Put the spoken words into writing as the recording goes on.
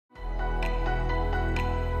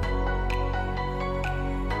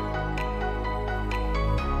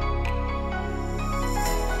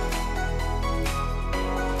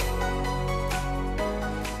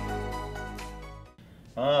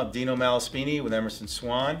Dino Malespini with Emerson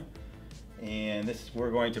Swan, and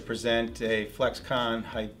we're going to present a Flexcon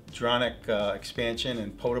hydronic expansion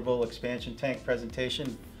and potable expansion tank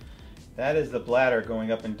presentation. That is the bladder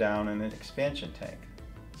going up and down in an expansion tank,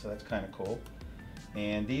 so that's kind of cool.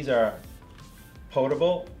 And these are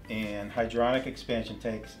potable and hydronic expansion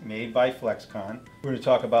tanks made by Flexcon. We're going to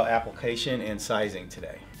talk about application and sizing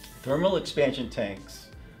today. Thermal expansion tanks.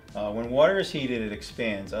 When water is heated, it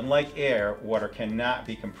expands. Unlike air, water cannot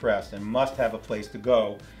be compressed and must have a place to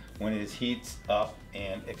go when it heats up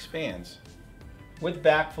and expands. With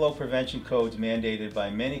backflow prevention codes mandated by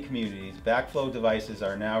many communities, backflow devices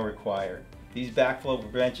are now required. These backflow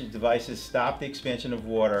prevention devices stop the expansion of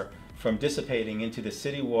water from dissipating into the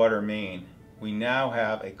city water main. We now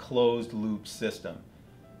have a closed loop system.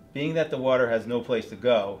 Being that the water has no place to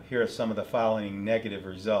go, here are some of the following negative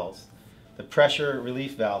results. The pressure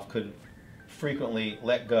relief valve could frequently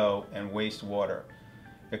let go and waste water.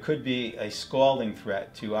 There could be a scalding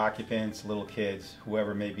threat to occupants, little kids,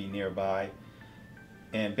 whoever may be nearby,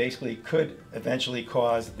 and basically could eventually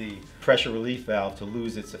cause the pressure relief valve to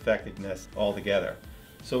lose its effectiveness altogether.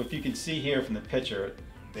 So if you can see here from the picture,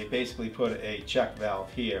 they basically put a check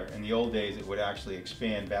valve here. In the old days, it would actually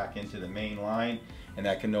expand back into the main line, and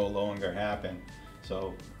that can no longer happen.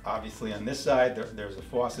 So obviously on this side, there's the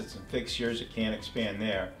faucets and fixtures. It can't expand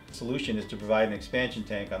there. The solution is to provide an expansion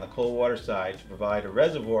tank on the cold water side to provide a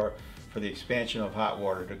reservoir for the expansion of hot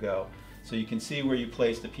water to go. So you can see where you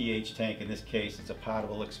place the pH tank. In this case, it's a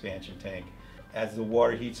potable expansion tank. As the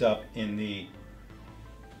water heats up in the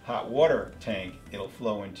hot water tank, it'll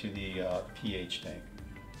flow into the pH tank.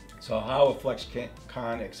 So how a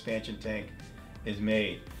Flexcon expansion tank is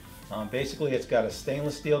made. Basically, it's got a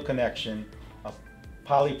stainless steel connection, a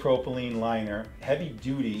polypropylene liner, heavy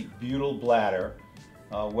duty butyl bladder,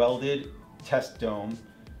 welded test dome,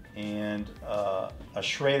 and a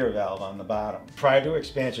Schrader valve on the bottom. Prior to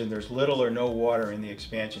expansion, there's little or no water in the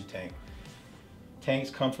expansion tank.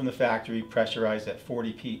 Tanks come from the factory pressurized at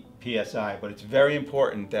 40 psi, but it's very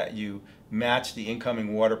important that you match the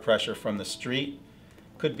incoming water pressure from the street.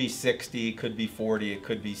 Could be 60, could be 40, it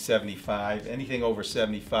could be 75. Anything over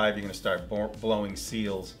 75, you're going to start blowing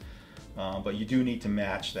seals. But you do need to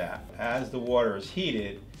match that. As the water is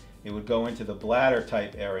heated, it would go into the bladder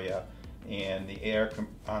type area, and the air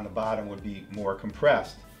on the bottom would be more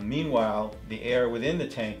compressed. Meanwhile, the air within the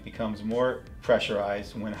tank becomes more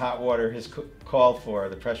pressurized. When hot water is called for,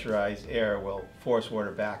 the pressurized air will force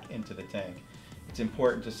water back into the tank. It's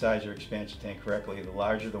important to size your expansion tank correctly. The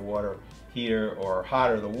larger the water heater or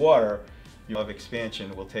hotter the water of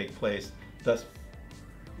expansion will take place. Thus,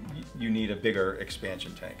 you need a bigger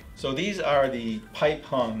expansion tank. So these are the pipe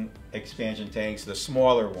hung expansion tanks, the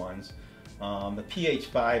smaller ones. The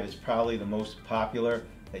pH5 is probably the most popular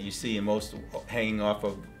that you see in most, hanging off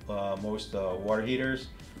of most water heaters.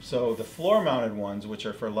 So the floor mounted ones, which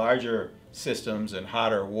are for larger systems and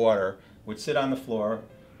hotter water, would sit on the floor,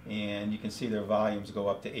 and you can see their volumes go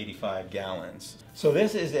up to 85 gallons. So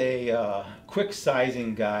this is a quick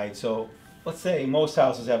sizing guide. So let's say most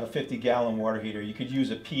houses have a 50-gallon water heater. You could use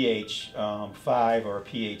a pH 5 or a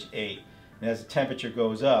pH 8. And as the temperature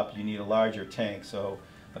goes up, you need a larger tank. So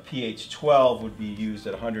a pH 12 would be used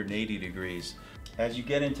at 180 degrees. As you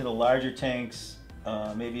get into the larger tanks,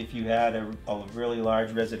 maybe if you had a really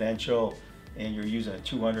large residential and you're using a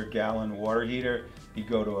 200-gallon water heater, you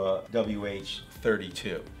go to a WH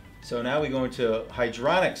 32. So now we go into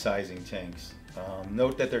hydronic sizing tanks.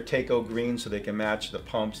 Note that they're Taco green so they can match the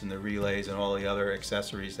pumps and the relays and all the other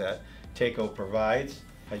accessories that Taco provides.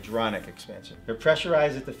 Hydronic expansion. They're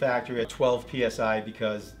pressurized at the factory at 12 psi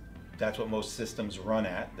because that's what most systems run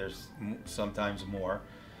at. There's sometimes more.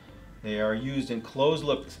 They are used in closed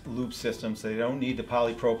loop systems, so they don't need the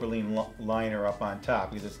polypropylene liner up on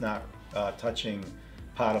top because it's not touching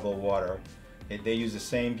potable water. They use the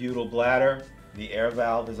same butyl bladder. The air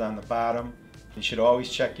valve is on the bottom. You should always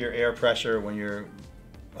check your air pressure when you're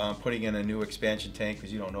putting in a new expansion tank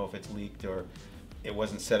because you don't know if it's leaked or it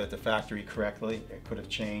wasn't set at the factory correctly. It could have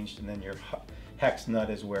changed, and then your hex nut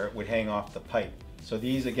is where it would hang off the pipe. So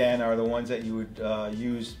these again are the ones that you would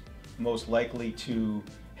use most likely to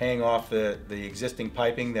hang off the existing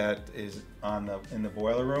piping that is in the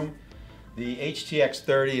boiler room. The HTX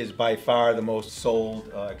 30 is by far the most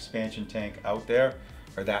sold expansion tank out there,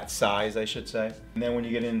 or that size I should say. And then when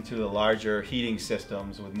you get into the larger heating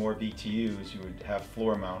systems with more BTUs, you would have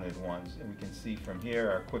floor mounted ones. And we can see from here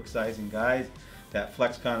our quick sizing guide that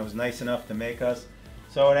Flexcon was nice enough to make us.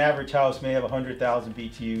 So an average house may have a 100,000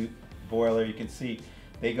 BTU boiler. You can see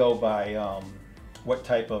they go by what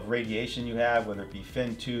type of radiation you have, whether it be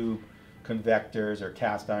fin tube, convectors, or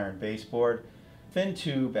cast iron baseboard. fin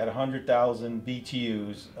tube at 100,000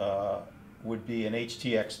 BTUs would be an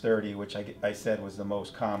HTX30, which I said was the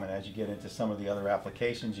most common. As you get into some of the other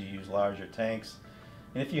applications, you use larger tanks.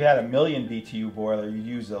 And if you had a 1,000,000 BTU boiler, you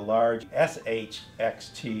use a large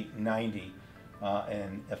SHXT90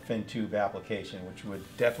 in a fin tube application, which would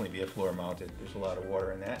definitely be a floor mounted. There's a lot of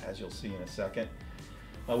water in that, as you'll see in a second.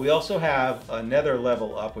 We also have another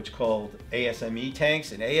level up, which is called ASME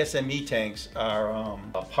tanks. And ASME tanks are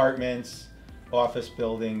apartments, office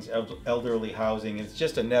buildings, elderly housing. It's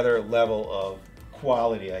just another level of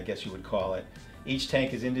quality, I guess you would call it. Each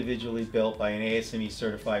tank is individually built by an ASME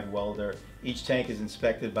certified welder. Each tank is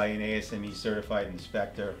inspected by an ASME certified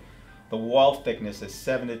inspector. The wall thickness is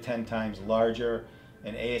 7 to 10 times larger.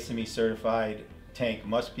 An ASME certified tank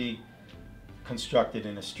must be constructed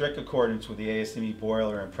in a strict accordance with the ASME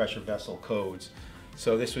boiler and pressure vessel codes.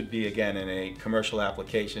 So this would be, again, in a commercial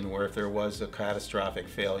application where if there was a catastrophic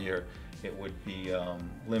failure, it would be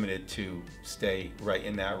limited to stay right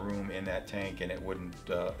in that room, in that tank, and it wouldn't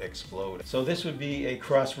explode. So this would be a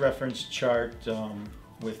cross-reference chart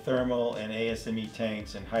with thermal and ASME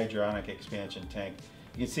tanks and hydronic expansion tank.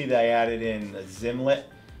 You can see that I added in a Zimlet,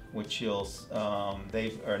 which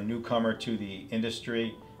they are a newcomer to the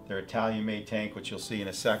industry. They're Italian-made tank, which you'll see in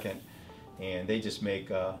a second, and they just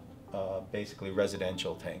make basically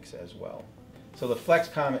residential tanks as well. So the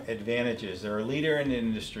Flexcon advantages: they're a leader in the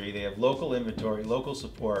industry, they have local inventory, local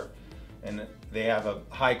support, and they have a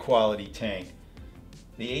high-quality tank.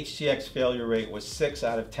 The HTX failure rate was 6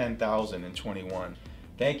 out of 10,000 in 21.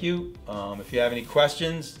 Thank you. If you have any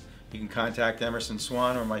questions, you can contact Emerson,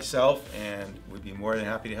 Swan, or myself, and we'd be more than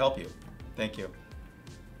happy to help you. Thank you.